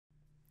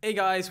Hey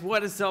guys,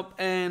 what is up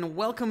and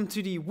welcome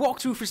to the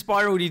walkthrough for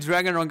Spyro the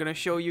Dragon. I'm gonna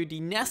show you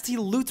the Gnasty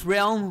loot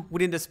realm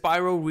within the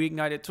Spyro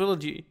Reignited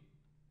Trilogy.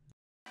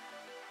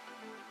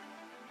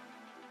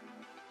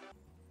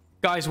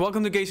 Guys,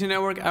 welcome to Gnasty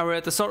Network. We're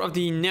at the start of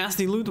the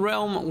Gnasty loot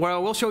realm where I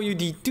will show you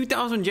the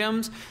 2000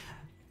 gems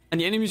and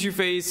the enemies you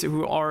face,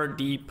 who are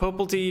the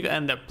purple thief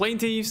and the plain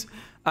thieves.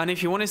 And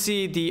if you want to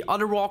see the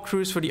other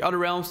walkthroughs for the other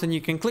realms, then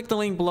you can click the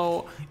link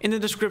below in the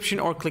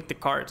description or click the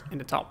card in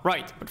the top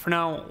right. But for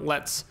now,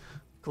 let's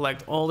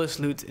collect all this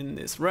loot in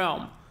this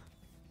realm.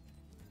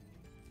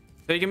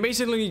 So you can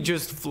basically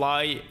just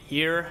fly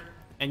here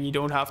and you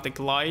don't have to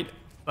glide,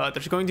 but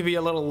there's going to be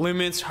a little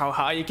limits how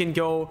high you can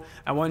go,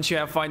 and once you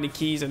have find the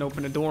keys and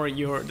open the door,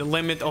 the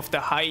limit of the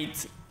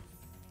height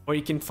where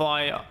you can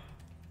fly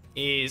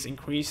is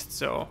increased.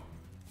 So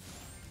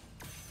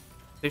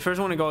you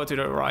first want to go to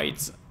the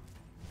right,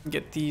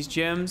 get these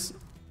gems.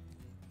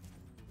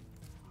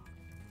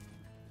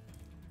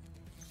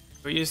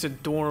 So here's the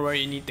door where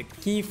you need the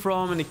key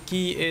from, and the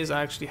key is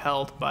actually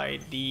held by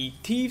the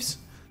thieves,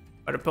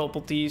 by the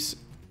purple thieves.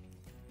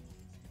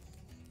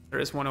 There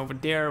is one over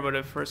there, but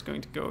I'm first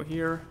going to go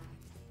here.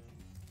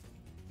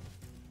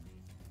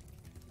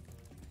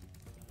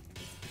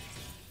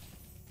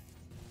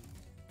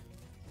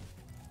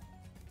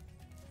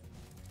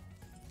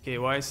 Okay,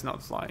 why is it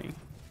not flying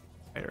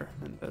higher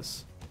than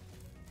this?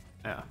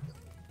 Yeah,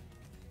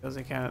 because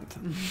I can't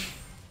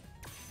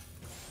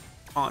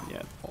on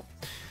yet.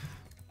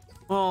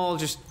 Well,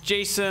 just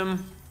chase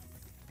him.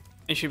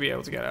 You should be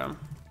able to get him.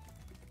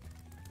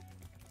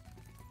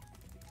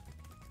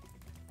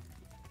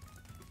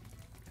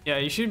 Yeah,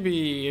 you should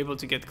be able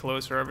to get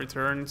closer every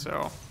turn,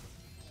 so.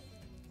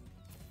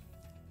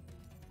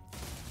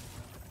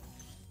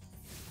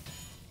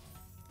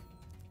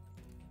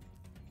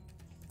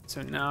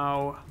 So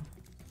now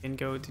you can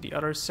go to the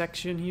other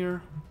section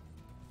here.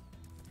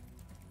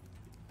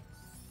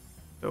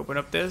 Open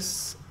up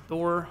this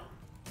door.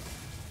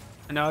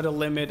 And now the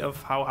limit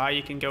of how high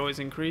you can go is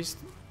increased.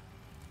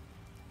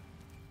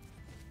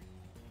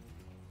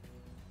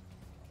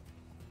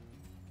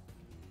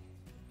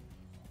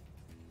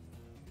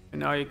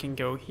 And now you can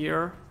go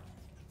here.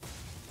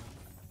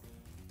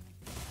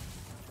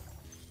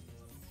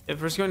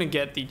 If we're just going to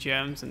get the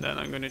gems, and then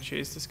I'm going to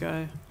chase this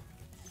guy.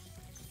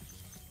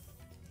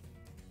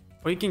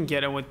 Or you can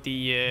get him with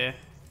the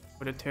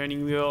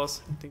turning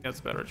wheels. I think that's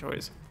a better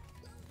choice.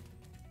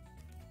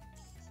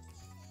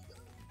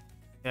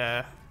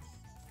 Yeah.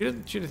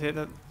 Should it hit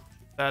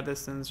that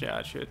distance? Yeah,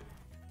 it should.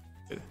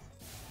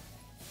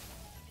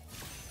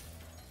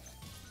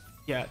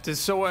 Yeah,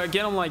 so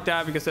get them like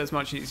that because that's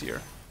much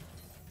easier.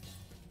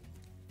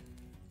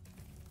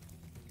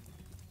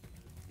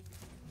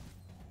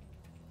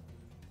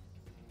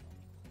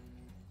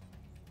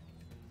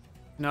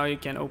 Now you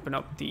can open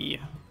up the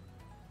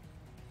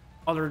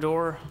other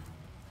door.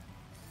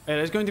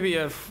 There's going to be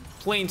a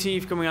plain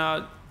thief coming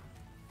out.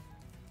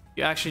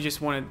 You actually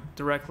just want to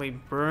directly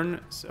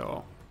burn,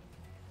 so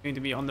going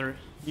to be under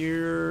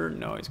here.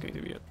 No, it's going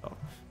to be at top.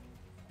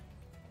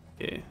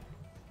 Okay.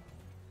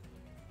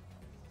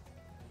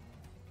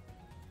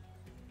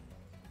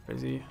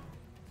 Crazy.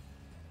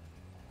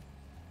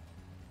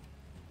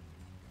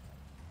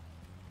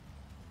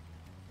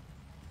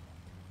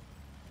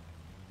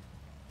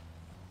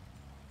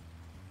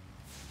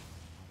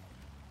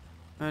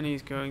 And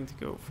he's going to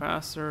go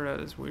faster.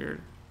 That is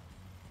weird.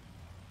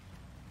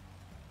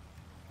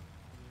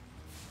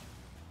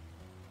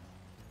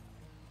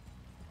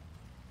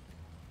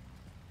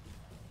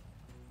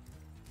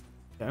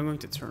 I'm going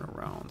to turn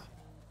around.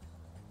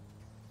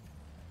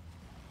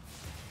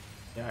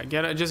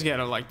 Yeah, just get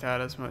it like that.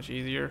 It's much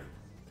easier.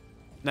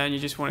 Then you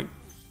just want to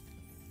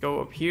go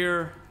up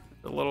here,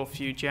 the little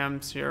few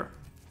gems here.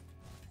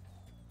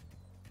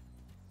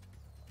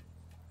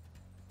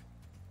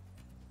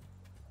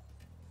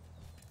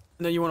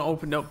 And then you want to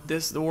open up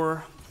this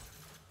door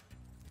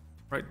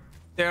right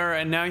there,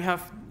 and now you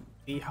have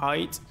the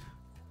height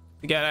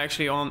to get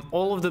actually on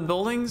all of the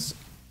buildings.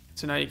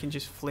 So now you can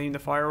just flame the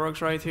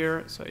fireworks right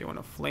here. So you want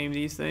to flame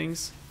these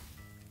things.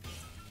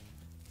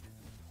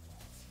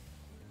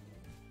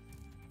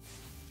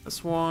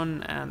 This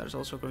one, and there's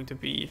also going to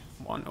be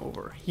one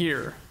over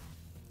here.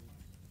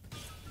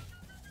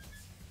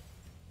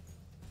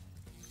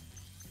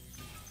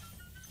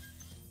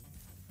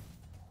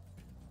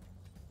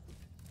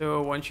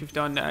 So once you've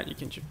done that, you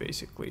can just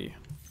basically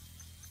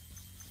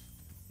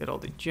get all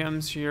the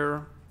gems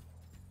here.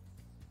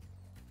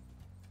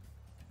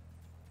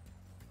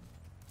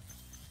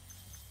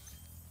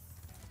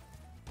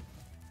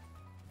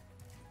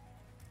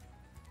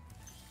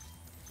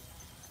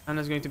 And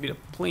there's going to be the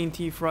plain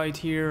thief right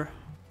here.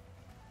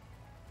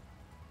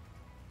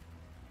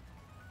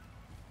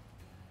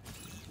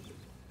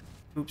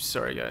 Oops,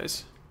 sorry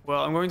guys.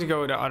 Well, I'm going to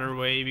go the other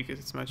way because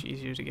it's much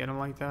easier to get them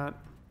like that.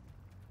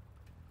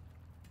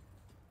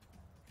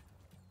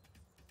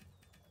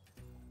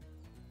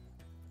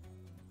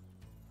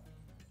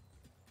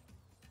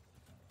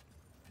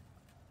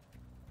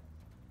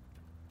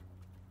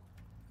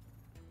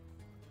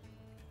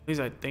 At least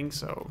I think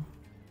so.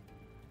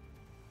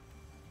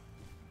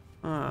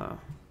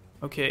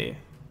 Okay.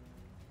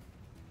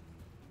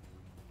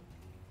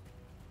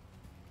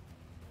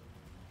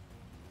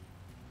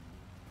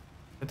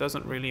 It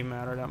doesn't really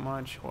matter that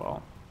much.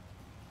 Well,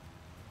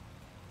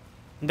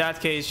 in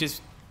that case,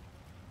 just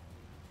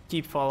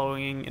keep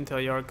following until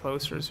you're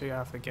closer, so you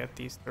have to get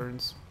these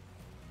turns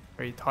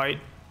very tight.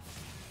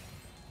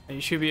 And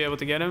you should be able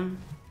to get him.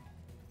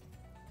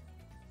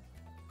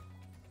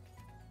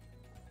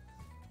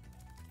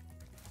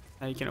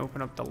 Now you can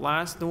open up the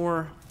last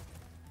door.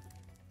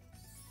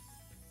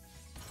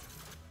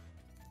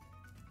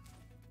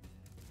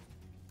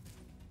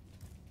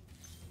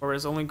 Or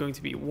it's only going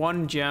to be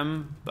one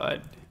gem,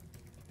 but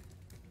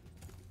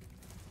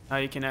now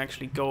you can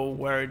actually go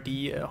where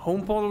the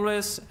home portal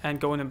is and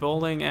go in a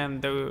building,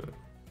 and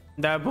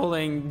that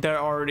building, there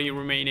are already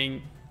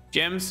remaining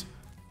gems.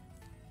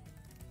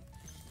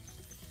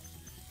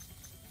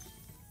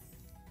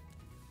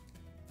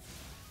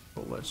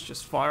 So let's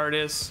just fire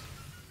this.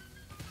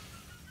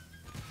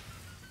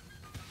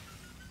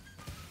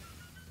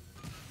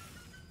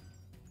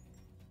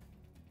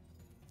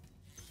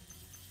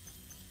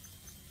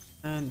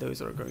 And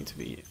those are going to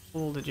be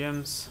all the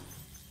gems.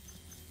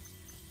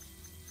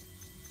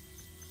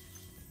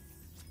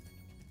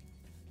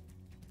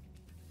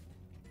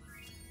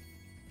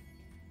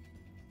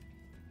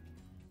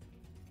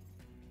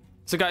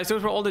 So guys,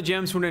 those were all the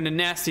gems within the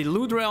Gnasty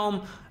loot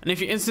realm. And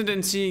if you're interested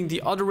in seeing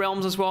the other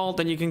realms as well,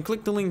 then you can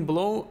click the link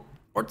below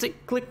or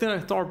click the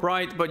top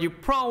right. But you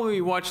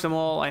probably watched them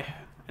all.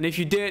 And if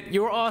you did,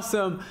 you're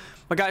awesome.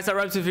 But guys, that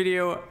wraps the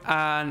video,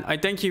 and I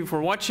thank you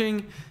for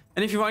watching.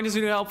 And if you find this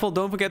video helpful,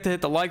 don't forget to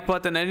hit the like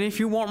button. And if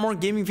you want more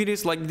gaming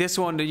videos like this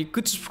one, then you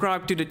could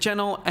subscribe to the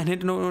channel and hit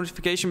the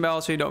notification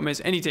bell so you don't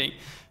miss anything.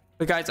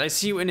 But guys, I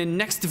see you in the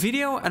next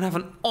video, and have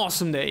an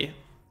awesome day.